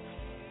cross.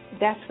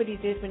 That's what he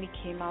did when he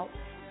came out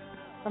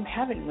from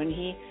heaven, when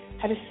he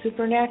had a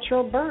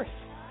supernatural birth.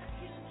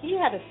 He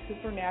had a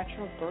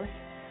supernatural birth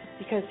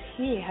because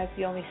he has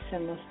the only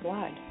sinless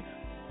blood.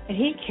 And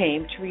he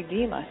came to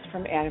redeem us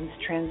from Adam's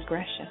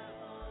transgression.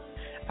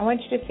 I want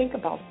you to think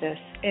about this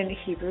in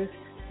Hebrews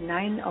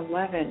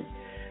 9:11.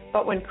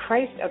 But when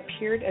Christ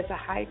appeared as a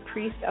high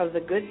priest of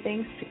the good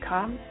things to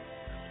come,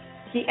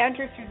 he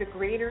entered through the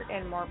greater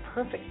and more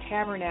perfect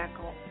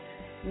tabernacle,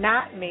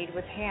 not made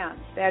with hands,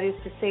 that is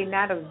to say,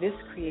 not of this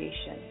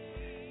creation,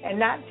 and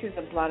not through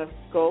the blood of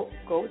goats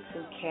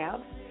and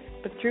calves,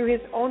 but through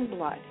his own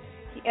blood.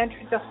 He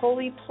entered the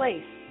holy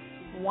place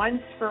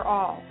once for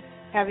all,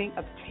 having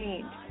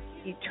obtained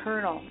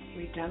eternal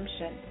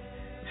redemption.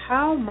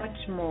 How much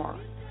more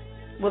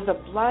will the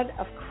blood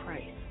of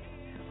Christ,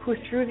 who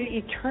through the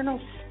eternal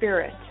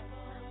Spirit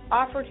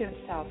offered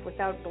himself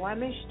without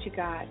blemish to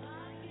God,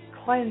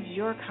 cleanse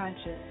your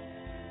conscience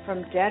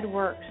from dead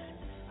works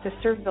to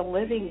serve the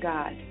living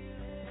God?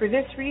 For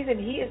this reason,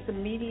 he is the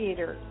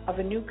mediator of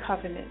a new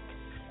covenant,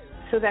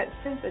 so that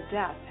since a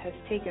death has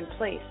taken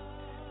place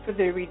for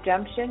the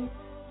redemption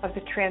of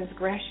the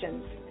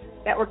transgressions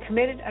that were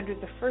committed under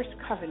the first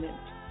covenant,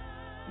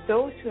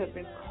 those who have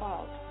been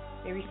called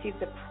may receive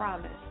the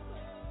promise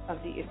of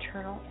the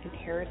eternal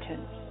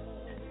inheritance.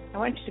 I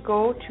want you to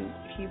go to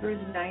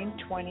Hebrews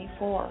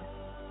 9:24.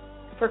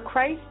 For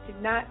Christ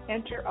did not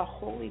enter a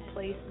holy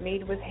place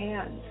made with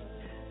hands,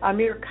 a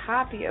mere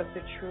copy of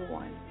the true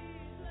one,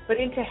 but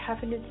into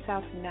heaven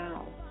itself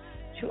now,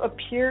 to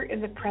appear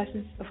in the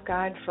presence of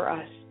God for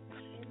us.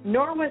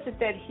 Nor was it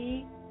that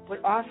he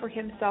would offer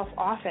himself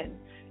often,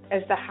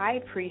 as the high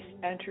priest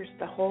enters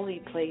the holy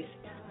place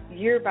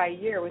year by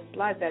year with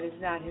blood that is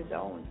not his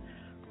own.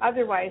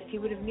 Otherwise, he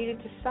would have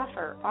needed to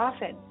suffer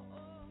often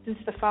since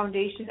the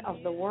foundation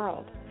of the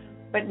world.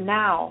 But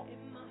now,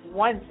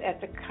 once at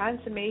the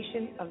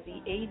consummation of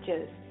the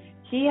ages,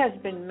 he has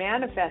been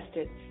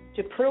manifested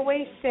to put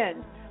away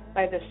sin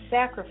by the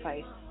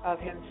sacrifice of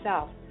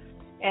himself.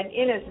 And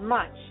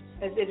inasmuch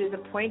as it is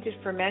appointed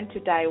for men to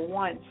die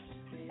once,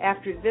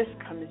 after this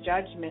comes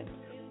judgment,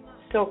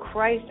 so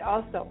Christ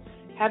also,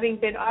 having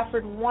been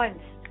offered once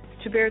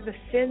to bear the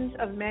sins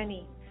of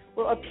many,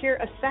 will appear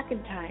a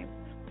second time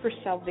for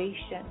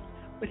salvation,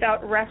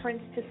 without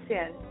reference to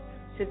sin,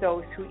 to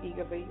those who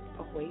eagerly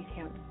await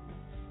him.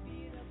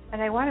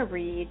 And I want to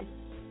read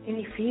in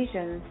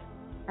Ephesians,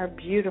 our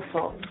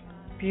beautiful,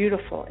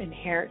 beautiful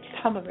inherit.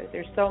 Some of it,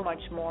 there's so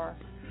much more.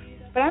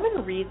 But I'm going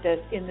to read this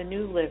in the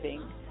New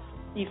Living.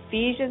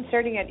 Ephesians,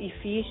 starting at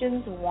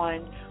Ephesians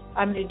 1,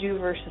 I'm going to do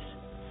verses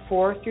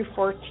 4 through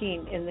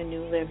 14 in the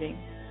New Living.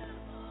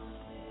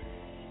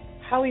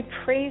 How we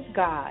praise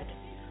God,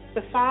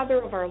 the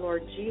Father of our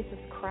Lord Jesus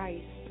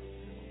Christ,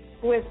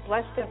 who has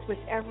blessed us with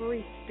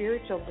every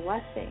spiritual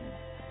blessing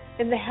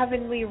in the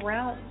heavenly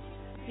realms,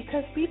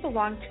 because we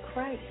belong to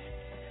Christ.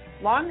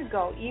 Long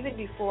ago, even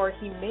before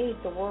he made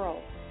the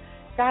world,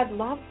 God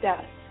loved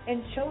us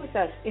and chose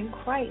us in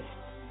Christ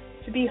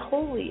to be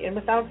holy and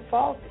without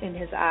fault in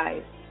his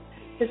eyes.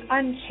 His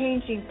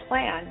unchanging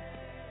plan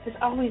has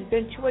always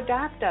been to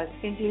adopt us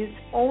into his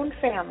own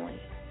family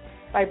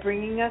by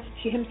bringing us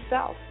to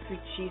himself through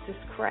Jesus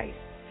Christ,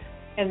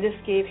 and this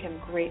gave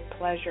him great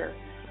pleasure.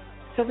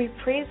 So we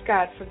praise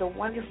God for the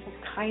wonderful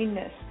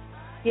kindness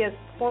he has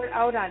poured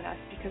out on us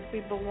because we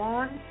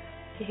belong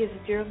to his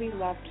dearly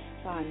loved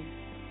Son.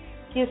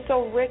 He is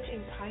so rich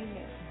in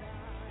kindness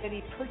that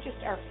he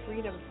purchased our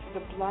freedom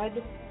through the blood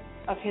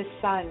of his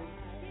Son,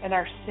 and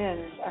our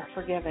sins are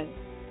forgiven.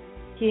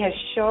 He has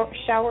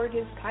showered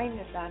his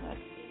kindness on us,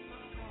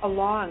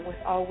 along with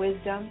all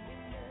wisdom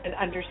and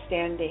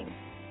understanding.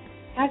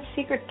 God's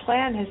secret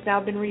plan has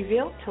now been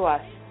revealed to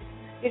us.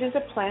 It is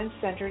a plan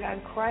centered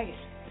on Christ,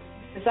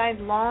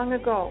 designed long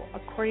ago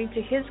according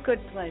to his good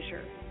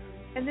pleasure.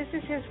 And this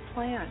is his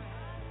plan.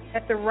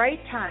 At the right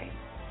time,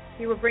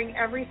 he will bring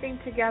everything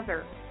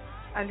together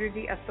under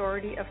the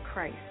authority of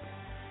Christ,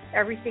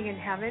 everything in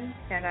heaven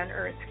and on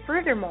earth.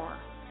 Furthermore,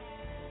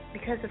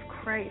 because of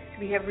Christ,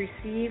 we have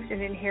received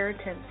an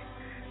inheritance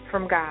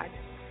from God,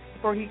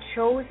 for he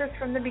chose us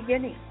from the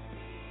beginning,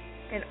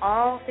 and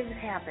all things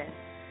happen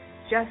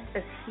just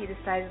as he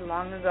decided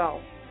long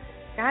ago.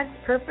 God's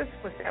purpose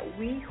was that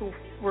we who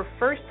were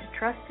first to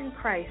trust in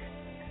Christ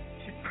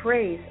should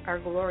praise our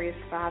glorious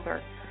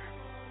Father.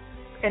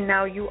 And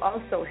now you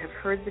also have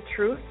heard the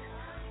truth,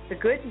 the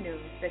good news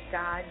that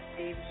God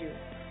saved you.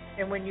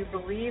 And when you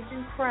believed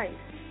in Christ,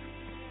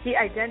 he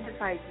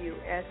identified you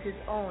as his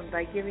own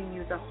by giving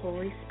you the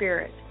Holy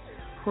Spirit,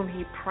 whom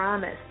he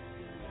promised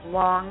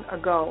long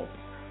ago.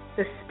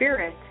 The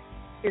Spirit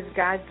is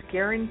God's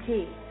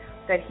guarantee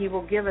that he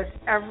will give us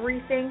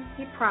everything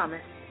he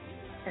promised,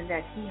 and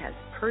that he has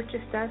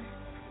purchased us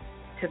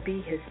to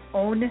be his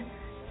own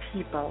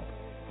people.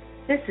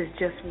 This is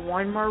just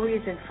one more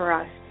reason for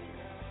us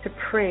to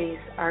praise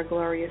our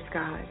glorious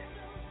God.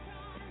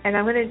 And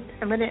I'm going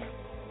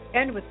to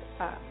end with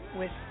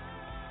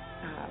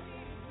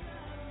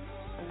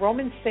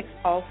Romans 6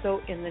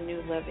 also in the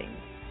New Living.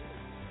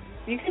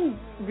 You can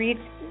read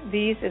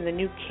these in the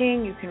New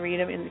King. You can read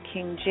them in the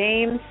King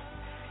James.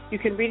 You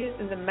can read it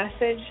in the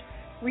Message.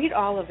 Read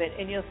all of it,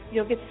 and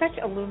you'll get such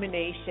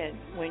illumination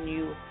when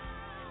you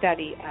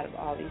study out of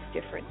all these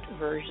different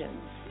versions.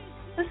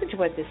 Listen to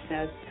what this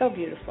says. So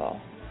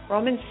beautiful.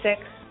 Romans 6,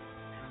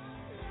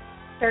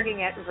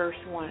 starting at verse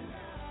 1.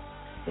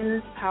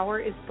 Sin's power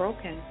is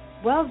broken.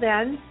 Well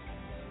then,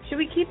 should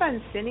we keep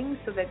on sinning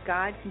so that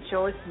God can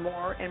show us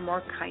more and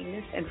more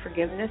kindness and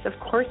forgiveness? Of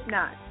course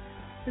not.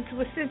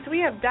 Since we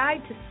have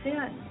died to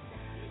sin,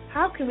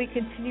 how can we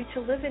continue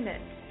to live in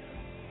it?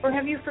 Or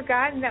have you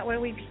forgotten that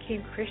when we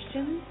became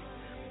Christians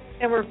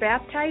and were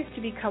baptized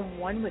to become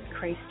one with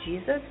Christ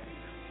Jesus,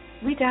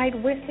 we died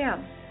with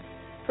him?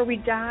 For we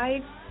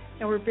died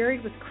and were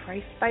buried with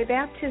Christ by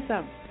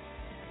baptism.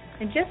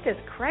 And just as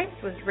Christ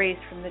was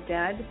raised from the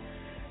dead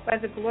by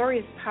the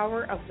glorious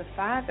power of the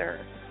Father,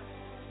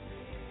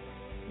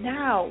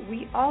 now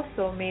we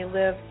also may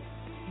live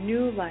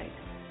new life.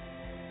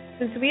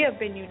 Since we have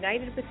been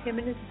united with him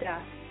in his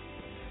death,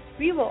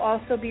 we will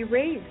also be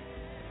raised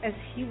as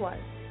he was.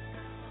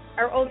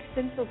 Our old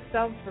sinful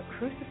selves were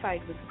crucified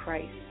with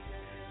Christ,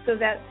 so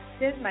that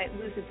sin might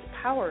lose its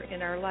power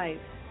in our lives.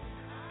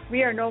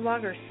 We are no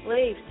longer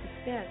slaves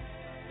to sin,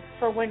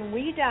 for when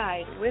we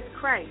died with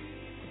Christ,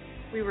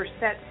 we were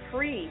set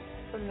free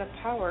from the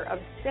power of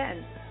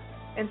sin.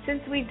 And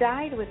since we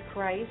died with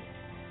Christ,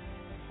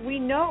 we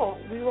know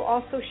we will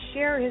also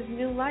share his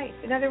new life.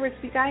 In other words,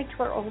 we died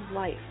to our old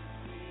life,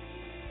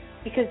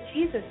 because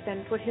Jesus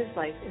then put his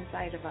life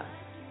inside of us.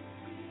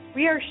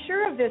 We are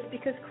sure of this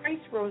because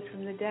Christ rose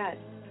from the dead,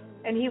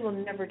 and he will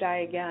never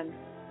die again.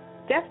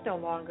 Death no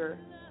longer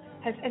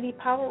has any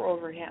power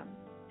over him.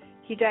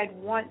 He died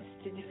once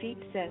to defeat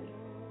sin,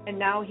 and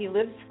now he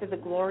lives for the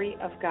glory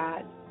of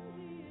God.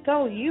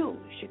 So you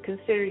should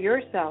consider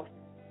yourself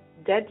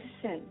dead to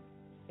sin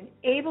and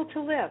able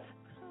to live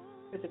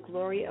for the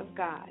glory of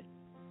God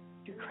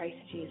through Christ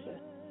Jesus.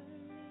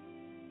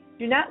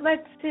 Do not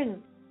let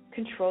sin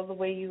control the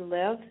way you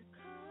live.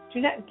 Do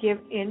not give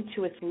in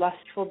to its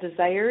lustful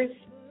desires.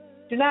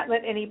 Do not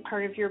let any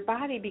part of your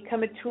body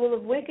become a tool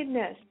of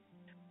wickedness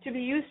to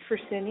be used for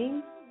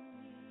sinning.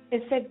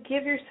 Instead,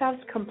 give yourselves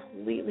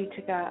completely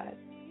to God,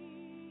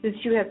 since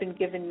you have been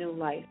given new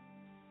life,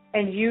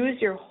 and use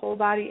your whole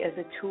body as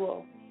a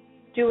tool.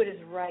 Do what is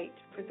right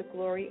for the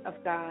glory of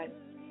God.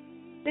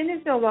 Sin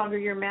is no longer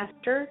your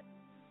master,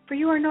 for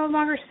you are no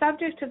longer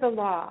subject to the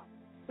law,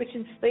 which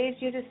enslaves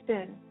you to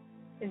sin.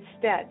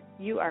 Instead,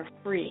 you are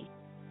free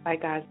by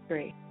God's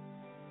grace.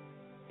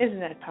 Isn't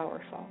that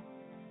powerful?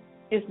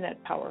 Isn't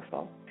that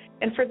powerful?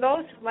 And for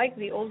those who like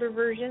the older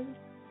versions,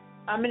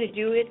 I'm going to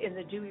do it in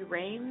the Dewey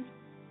Reigns,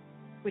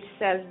 which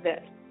says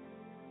this: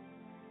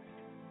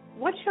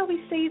 What shall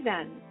we say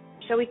then?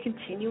 Shall we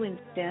continue in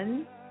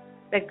sin,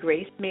 that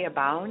grace may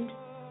abound?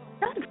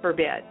 God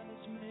forbid.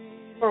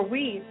 For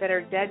we that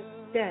are dead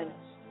to sin,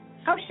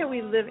 how shall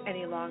we live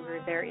any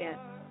longer therein?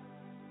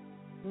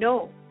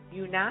 Know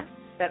you not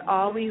that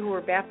all we who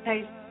were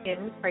baptized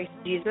in Christ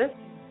Jesus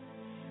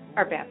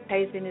are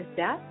baptized in his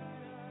death?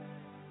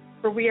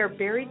 For we are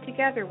buried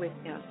together with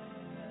him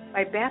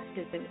by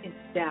baptism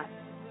into death,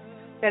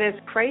 that as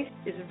Christ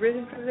is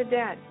risen from the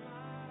dead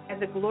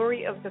and the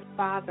glory of the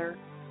Father,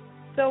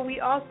 so we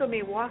also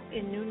may walk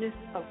in newness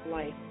of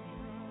life.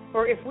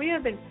 For if we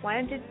have been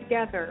planted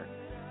together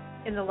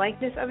in the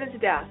likeness of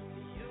his death,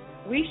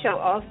 we shall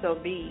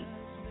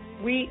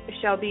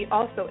be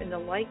also in the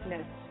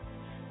likeness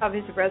of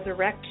his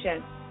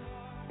resurrection,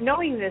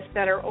 knowing this,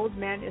 that our old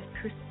man is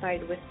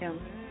crucified with him,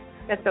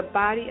 that the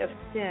body of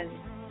sin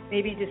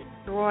may be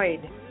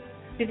destroyed,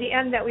 to the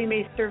end that we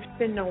may serve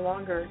sin no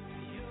longer.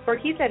 For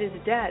he that is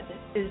dead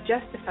is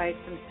justified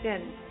from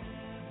sin.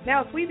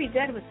 Now if we be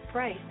dead with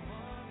Christ,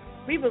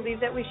 we believe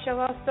that we shall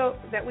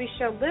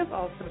live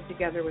also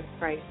together with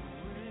Christ,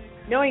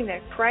 knowing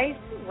that Christ,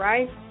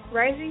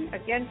 rising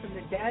again from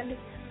the dead,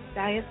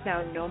 dieth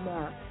now no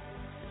more.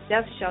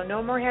 Death shall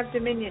no more have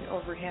dominion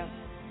over him.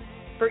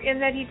 For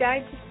in that he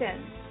died to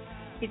sin,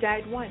 he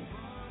died once.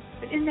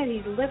 But in that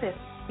he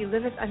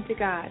liveth unto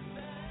God.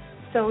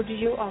 So do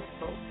you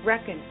also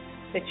reckon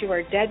that you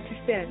are dead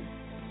to sin,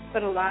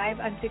 but alive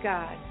unto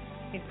God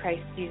in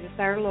Christ Jesus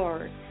our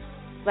Lord.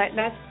 Let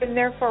not sin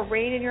therefore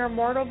reign in your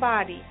mortal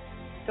body,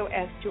 so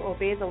as to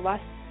obey the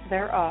lusts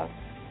thereof.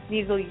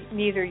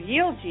 Neither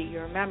yield ye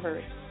your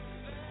members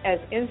as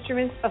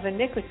instruments of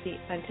iniquity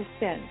unto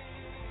sin,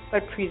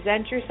 but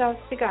present yourselves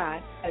to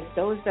God as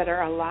those that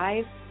are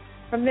alive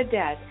from the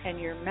dead, and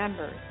your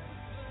members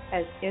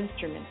as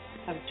instruments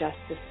of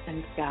justice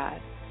unto God.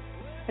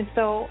 And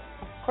so,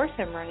 of course,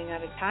 I'm running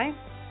out of time,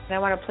 and I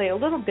want to play a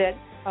little bit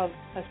of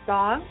a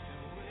song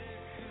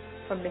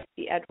from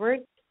Misty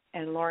Edwards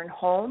and Lauren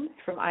Holmes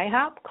from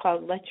IHOP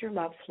called Let Your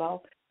Love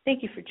Flow.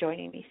 Thank you for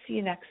joining me. See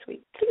you next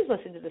week. Please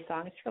listen to the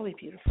song. It's really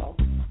beautiful.